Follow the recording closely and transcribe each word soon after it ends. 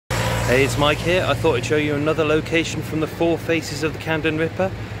Hey, it's Mike here. I thought I'd show you another location from the four faces of the Camden Ripper.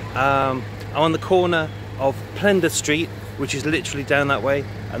 I'm on the corner of Plender Street, which is literally down that way,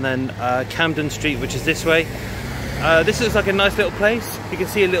 and then Camden Street, which is this way. This looks like a nice little place. You can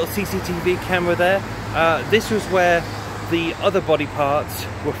see a little CCTV camera there. This was where the other body parts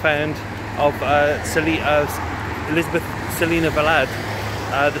were found of Elizabeth Selina Valad,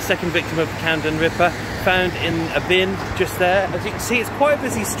 the second victim of the Camden Ripper, found in a bin just there. As you can see, it's quite a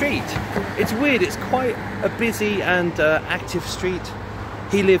busy street. It's weird, it's quite a busy and active street.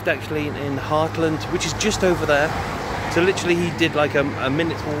 He lived actually in Heartland, which is just over there. So literally he did like a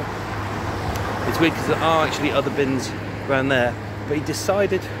minute's walk. It's weird because there are actually other bins around there, but he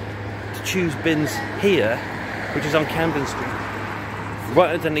decided to choose bins here, which is on Camden Street, right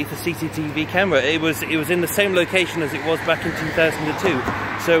underneath the CCTV camera. It was in the same location as it was back in 2002.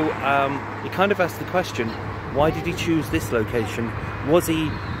 So he kind of asked the question, why did he choose this location? Was he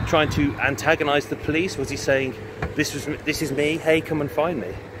trying to antagonize the police? Was he saying, this is me, hey, come and find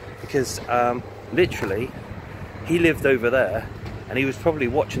me? Because literally he lived over there, and he was probably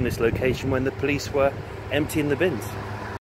watching this location when the police were emptying the bins.